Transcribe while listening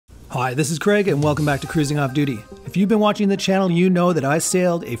Hi, this is Craig and welcome back to Cruising Off Duty. If you've been watching the channel, you know that I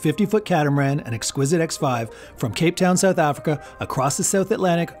sailed a 50-foot catamaran, an Xquisite X5, from Cape Town, South Africa, across the South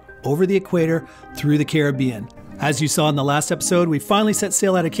Atlantic, over the equator, through the Caribbean. As you saw in the last episode, we finally set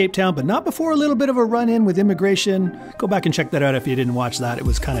sail out of Cape Town, but not before a little bit of a run-in with immigration. Go back and check that out if you didn't watch that. It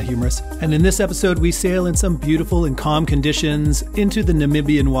was kind of humorous. And in this episode, we sail in some beautiful and calm conditions into the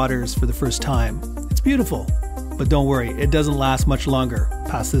Namibian waters for the first time. It's beautiful. But don't worry, it doesn't last much longer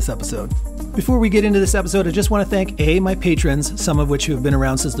past this episode. Before we get into this episode, I just want to thank my patrons, some of which have been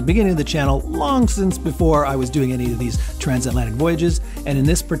around since the beginning of the channel, long since before I was doing any of these transatlantic voyages, and in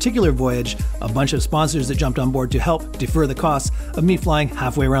this particular voyage, a bunch of sponsors that jumped on board to help defer the costs of me flying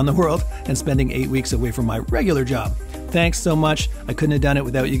halfway around the world and spending 8 weeks away from my regular job. Thanks so much. I couldn't have done it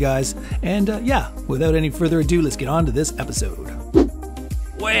without you guys. And yeah, without any further ado, let's get on to this episode.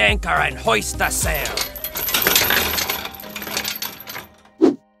 We anchor and hoist the sail.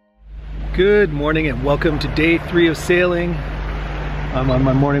 Good morning and welcome to day 3 of sailing. I'm on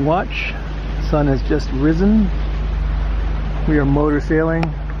my morning watch. The sun has just risen. We are motor sailing.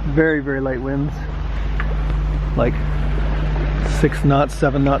 Very, very light winds. Like 6 knots,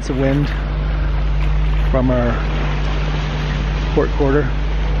 7 knots of wind from our port quarter.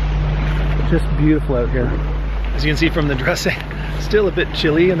 Just beautiful out here. As you can see from the dressing, still a bit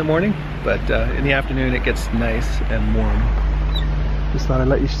chilly in the morning, but in the afternoon it gets nice and warm. Just thought I'd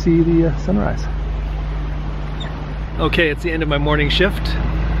let you see the sunrise. Okay, it's the end of my morning shift.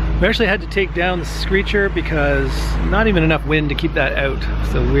 We actually had to take down the screecher because not even enough wind to keep that out.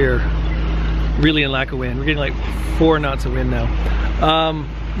 So we're really in lack of wind. We're getting like 4 knots of wind now.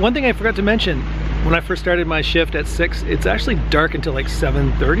 One thing I forgot to mention, when I first started my shift at 6, it's actually dark until like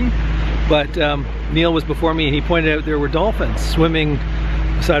 7:30. But Neil was before me and he pointed out there were dolphins swimming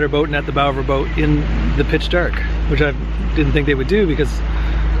beside our boat and at the bow of our boat in the pitch dark, which I didn't think they would do because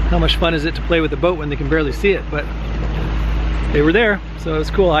how much fun is it to play with the boat when they can barely see it, but they were there, so it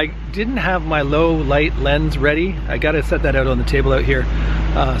was cool. I didn't have my low light lens ready. I gotta set that out on the table out here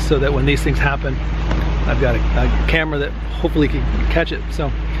so that when these things happen, I've got a camera that hopefully can catch it.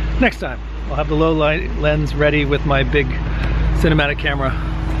 So next time, I'll have the low light lens ready with my big cinematic camera.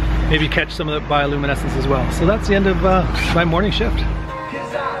 Maybe catch some of the bioluminescence as well. So that's the end of my morning shift.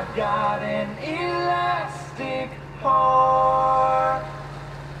 Got an elastic heart.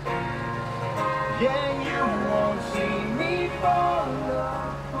 Yeah, you won't see me fall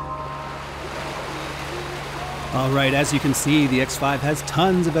apart. Alright, as you can see, the X5 has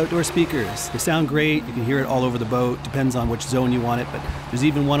tons of outdoor speakers. They sound great, you can hear it all over the boat, depends on which zone you want it, but there's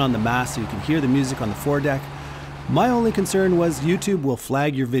even one on the mast so you can hear the music on the foredeck. My only concern was YouTube will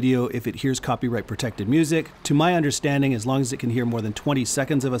flag your video if it hears copyright protected music. To my understanding, as long as it can hear more than 20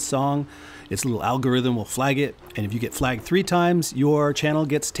 seconds of a song, its little algorithm will flag it. And if you get flagged 3 times, your channel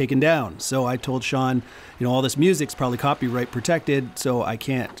gets taken down. So I told Sean, you know, all this music's probably copyright protected, so I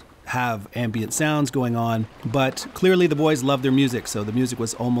can't have ambient sounds going on, but clearly the boys love their music, so the music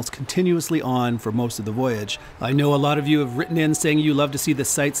was almost continuously on for most of the voyage. I know a lot of you have written in saying you love to see the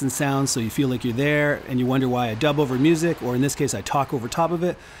sights and sounds so you feel like you're there and you wonder why I dub over music, or in this case I talk over top of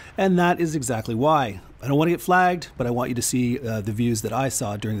it, and that is exactly why. I don't want to get flagged, but I want you to see the views that I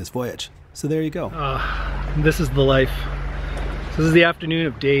saw during this voyage. So there you go. This is the life. So this is the afternoon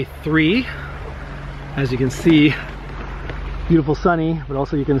of day 3. As you can see, beautiful sunny, but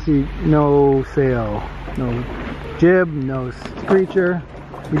also you can see no sail, no jib, no screecher.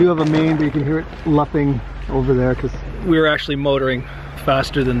 We do have a main, but you can hear it lupping over there because we were actually motoring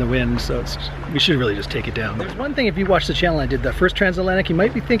faster than the wind, so we should really just take it down. There's one thing, if you watch the channel I did, the first Transatlantic, you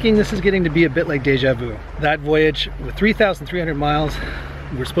might be thinking this is getting to be a bit like deja vu. That voyage with 3,300 miles,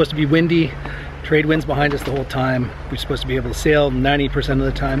 we're supposed to be windy, trade winds behind us the whole time. We're supposed to be able to sail 90% of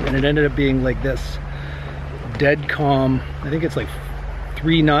the time, and it ended up being like this. Dead calm. I think it's like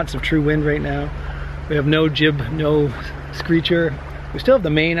 3 knots of true wind right now. We have no jib, no screecher. We still have the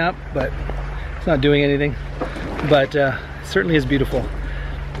main up, but it's not doing anything. But it certainly is beautiful.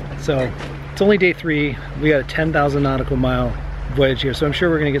 So it's only day 3. We got a 10,000 nautical mile voyage here, so I'm sure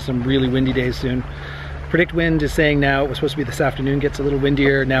we're gonna get some really windy days soon. Predict wind is saying now it was supposed to be this afternoon, gets a little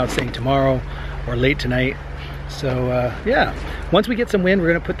windier. Now it's saying tomorrow or late tonight. So yeah, once we get some wind, we're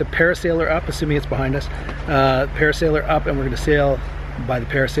gonna put the parasailer up, assuming it's behind us. Parasailer up, and we're gonna sail by the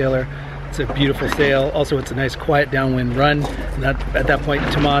parasailer. It's a beautiful sail. Also, it's a nice quiet downwind run. And at that point,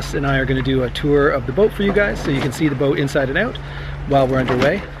 Tomas and I are gonna do a tour of the boat for you guys so you can see the boat inside and out while we're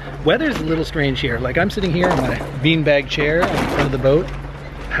underway. Weather's a little strange here. Like I'm sitting here in my beanbag chair on the front of the boat.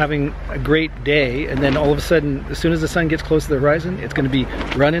 having a great day, and then all of a sudden, as soon as the sun gets close to the horizon, it's going to be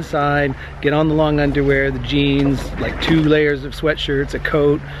run inside, get on the long underwear, the jeans, like 2 layers of sweatshirts, a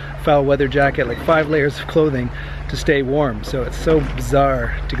coat, foul weather jacket, like 5 layers of clothing to stay warm. So it's so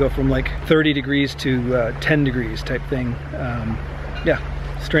bizarre to go from like 30 degrees to 10 degrees type thing. Yeah,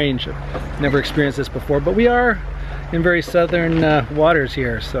 strange. I've never experienced this before, but we are in very southern waters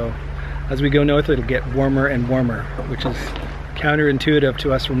here, so as we go north it'll get warmer and warmer, which is counterintuitive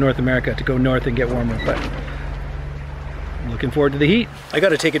to us from North America to go north and get warmer, but I'm looking forward to the heat. I got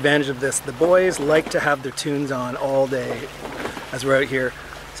to take advantage of this. The boys like to have their tunes on all day as we're out here.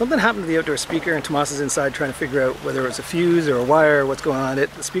 Something happened to the outdoor speaker and Tomas is inside trying to figure out whether it was a fuse or a wire or what's going on. The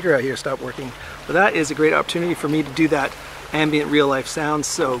speaker out here stopped working, but that is a great opportunity for me to do that ambient real life sounds.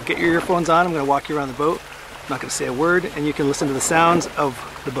 So get your earphones on, I'm going to walk you around the boat. I'm not going to say a word, and you can listen to the sounds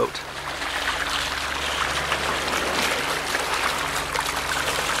of the boat.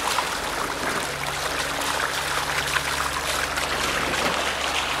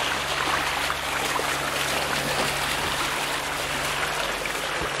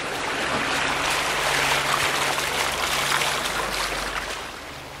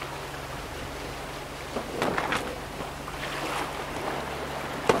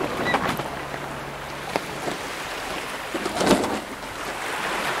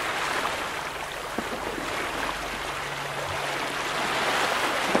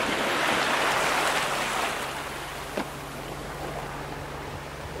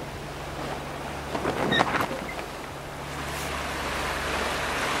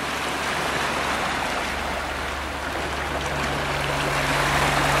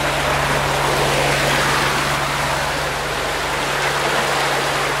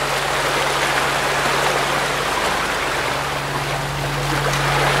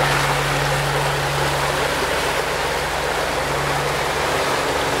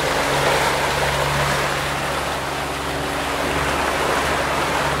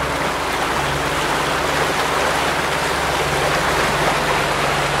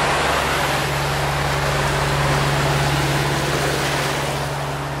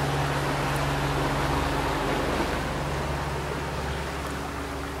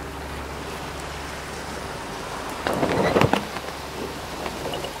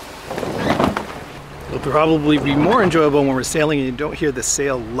 It'll probably be more enjoyable when we're sailing and you don't hear the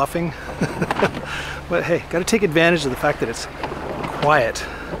sail luffing. But hey, gotta take advantage of the fact that it's quiet.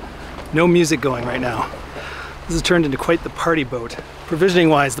 No music going right now. This has turned into quite the party boat. Provisioning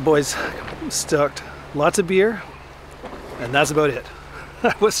wise, the boys stocked lots of beer, and that's about it.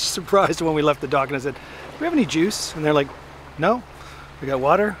 I was surprised when we left the dock and I said, do we have any juice? And they're like, no, we got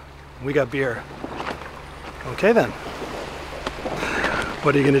water, and we got beer. Okay then.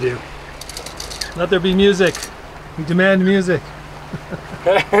 What are you gonna do? Let there be music. We demand music.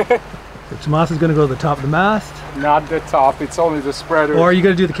 So Tomas is gonna go to the top of the mast. Not the top, it's only the spreader. Or are you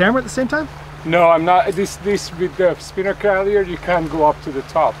gonna do the camera at the same time? No, I'm not. This with the spinner carrier, you can't go up to the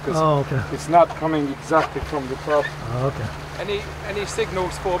top because it's not coming exactly from the top. Oh, okay. Any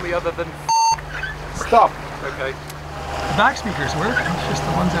signals for me other than Stop. Okay. The back speakers work, it's just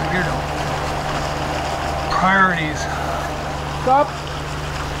the ones out here don't. Priorities. Stop.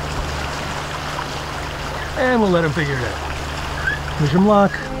 And we'll let him figure it out. Wish him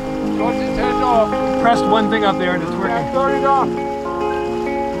luck. Got it turned off. Pressed one thing up there and it's working. Yeah, turn it off.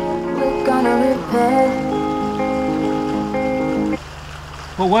 We're gonna repair.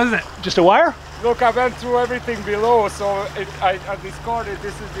 What was it? Just a wire? Look, I went through everything below, so I discarded.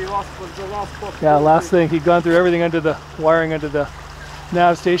 This is the last book. Yeah, last thing. He'd gone through everything under the wiring under the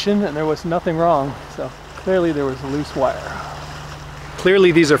nav station and there was nothing wrong. So clearly there was a loose wire.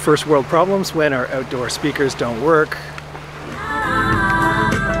 Clearly these are first world problems when our outdoor speakers don't work.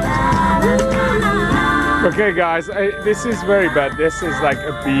 Okay guys, this is very bad. This is like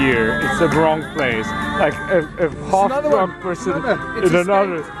a beer. It's the wrong place. Like a half drunk person in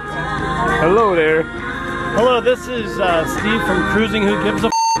another. Hello there. Hello, this is Steve from Cruising Who Gives a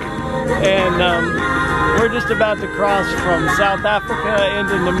F***, and we're just about to cross from South Africa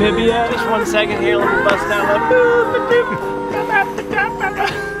into Namibia. Just 1 second here, let me bust down.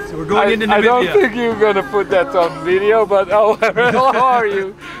 So we're going into Namibia. I don't think you're gonna put that on video, but oh, how are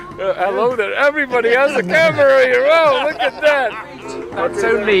you? Hello there. Everybody has a camera here. Wow, look at that. That's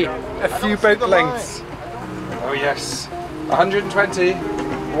only a few boat lengths. Oh yes. 120,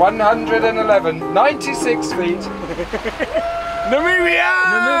 111, 96 feet. Namibia!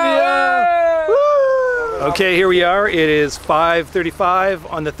 Namibia! Woo! Okay, here we are. It is 5:35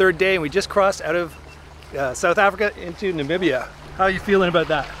 on the third day and we just crossed out of South Africa into Namibia. How are you feeling about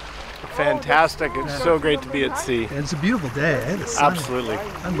that? Fantastic. It's so great to be at sea. And it's a beautiful day, eh? The sun. Absolutely.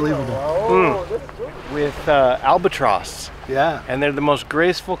 Unbelievable. With albatross. Yeah. And they're the most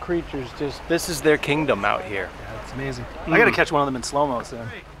graceful creatures. Just this is their kingdom out here. Yeah, it's amazing. I gotta catch one of them in slow-mo soon.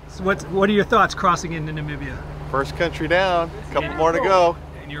 So what are your thoughts crossing into Namibia? First country down, a couple more to go.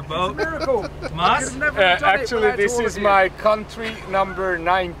 In your boat? Mas? Actually, this is my country number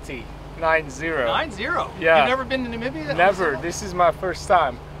 90. 90. 90? Yeah. You've never been to Namibia? Never. This is my first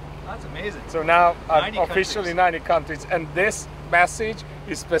time. That's amazing. So now I'm 90 officially 90 countries. And this message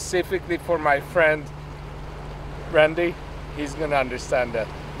is specifically for my friend Randy. He's gonna understand that.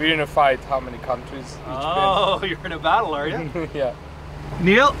 We're in a fight, how many countries each Oh, you're in a battle, are you? been. Yeah.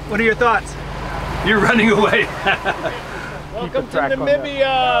 Neil, what are your thoughts? You're running away. Welcome to track on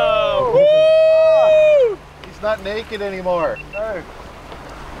Namibia! Woo! He's not naked anymore. No.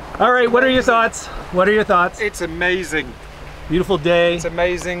 All right, what are your thoughts? What are your thoughts? It's amazing. Beautiful day. It's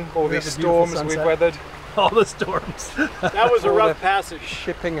amazing. All We these have a beautiful storms we've sunset. weathered. All the storms. That was a All rough the passage.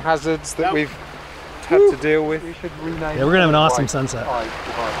 Shipping hazards that we've had to deal with. We should rename Yeah, we're gonna have an awesome sunset. What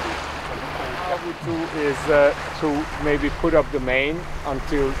I would do is to maybe put up the main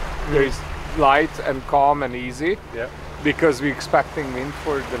until there's light and calm and easy. Yeah. Because we're expecting wind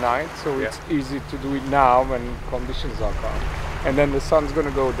for the night, so it's easy to do it now when conditions are calm. And then the sun's going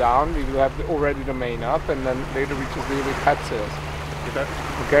to go down. We will have already the main up, and then later we just deal with head sails.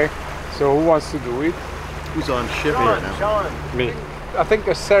 Okay. So who wants to do it? Who's on ship here now? Sean. Me. I think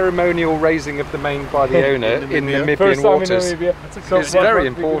a ceremonial raising of the main by the owner in Namibian First time waters. in Namibia. It's very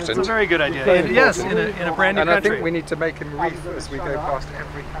important. It's a very good idea. And yes, in a brand new And country. I think we need to make him reef as we go past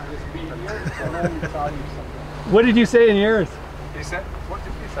every house. What did you say in yours? You said? What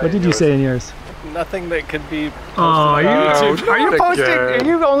did you say? What did you say in yours? Nothing that could be posted Oh, on YouTube. not Are you posting? again. Are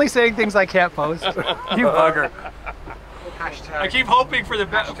you only saying things I can't post? You bugger. Hashtag. I keep hoping for the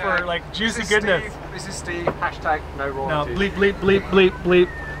best, for like juicy goodness. This is Steve. Hashtag no No, royalties. bleep, bleep, bleep, bleep,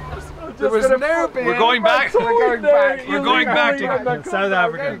 bleep. There was no being. We're going back. We're going back. We're going back to South We're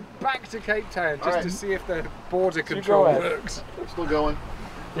Africa. going back to Cape Town just to see if the border go control ahead. works. Still going.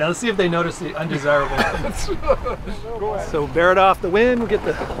 Yeah, let's see if they notice the undesirable. So bear it off the wind, we'll get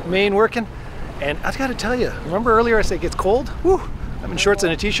the main working. And I gotta tell you, remember earlier I said it gets cold? Whew, I'm in shorts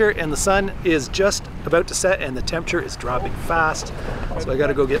and a t-shirt and the sun is just about to set and the temperature is dropping fast. So I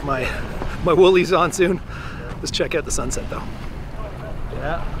gotta go get my woolies on soon. Let's check out the sunset though.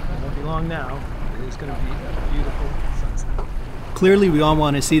 Yeah, it won't be long now. It is gonna be a beautiful sunset. Clearly we all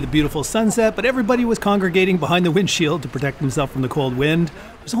want to see the beautiful sunset, but everybody was congregating behind the windshield to protect themselves from the cold wind.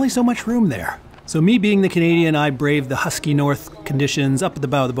 There's only so much room there. So me being the Canadian, I braved the husky north conditions up at the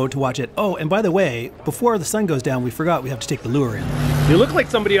bow of the boat to watch it. Oh, and by the way, before the sun goes down, we forgot we have to take the lure in. You look like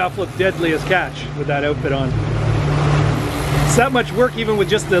somebody off look deadly as catch with that outfit on. It's that much work even with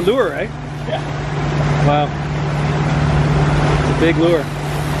just the lure, right? Yeah. Wow. It's a big lure.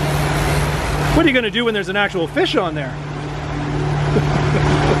 What are you going to do when there's an actual fish on there?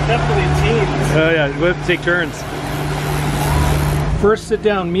 Definitely teams. Oh yeah, we'll have to take turns. First sit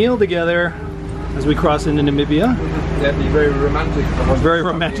down meal together as we cross into Namibia. That'd be very romantic. Very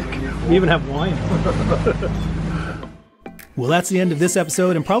romantic. We even have wine. Well, that's the end of this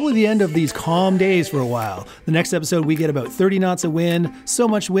episode and probably the end of these calm days for a while. The next episode we get about 30 knots of wind, so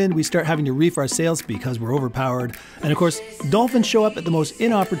much wind we start having to reef our sails because we're overpowered. And of course, dolphins show up at the most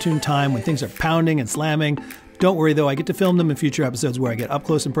inopportune time when things are pounding and slamming. Don't worry though, I get to film them in future episodes where I get up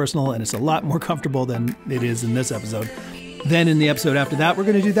close and personal and it's a lot more comfortable than it is in this episode. Then in the episode after that, we're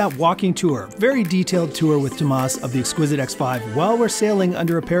going to do that walking tour. Very detailed tour with Tomas of the Xquisite X5 while we're sailing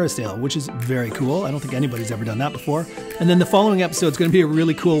under a parasail, which is very cool. I don't think anybody's ever done that before. And then the following episode is going to be a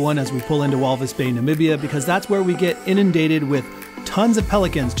really cool one as we pull into Walvis Bay, Namibia, because that's where we get inundated with tons of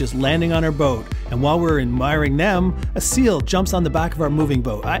pelicans just landing on our boat. And while we're admiring them, a seal jumps on the back of our moving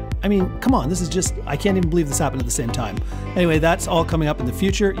boat. I mean, come on, this is just, I can't even believe this happened at the same time. Anyway, that's all coming up in the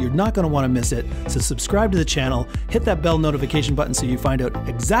future. You're not going to want to miss it. So subscribe to the channel, hit that bell notification button so you find out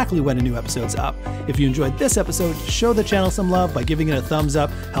exactly when a new episode's up. If you enjoyed this episode, show the channel some love by giving it a thumbs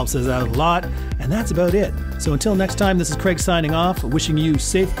up. Helps us out a lot. And that's about it. So until next time, this is Craig signing off, wishing you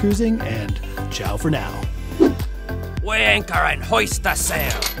safe cruising and ciao for now. We anchor and hoist the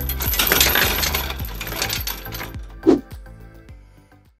sail.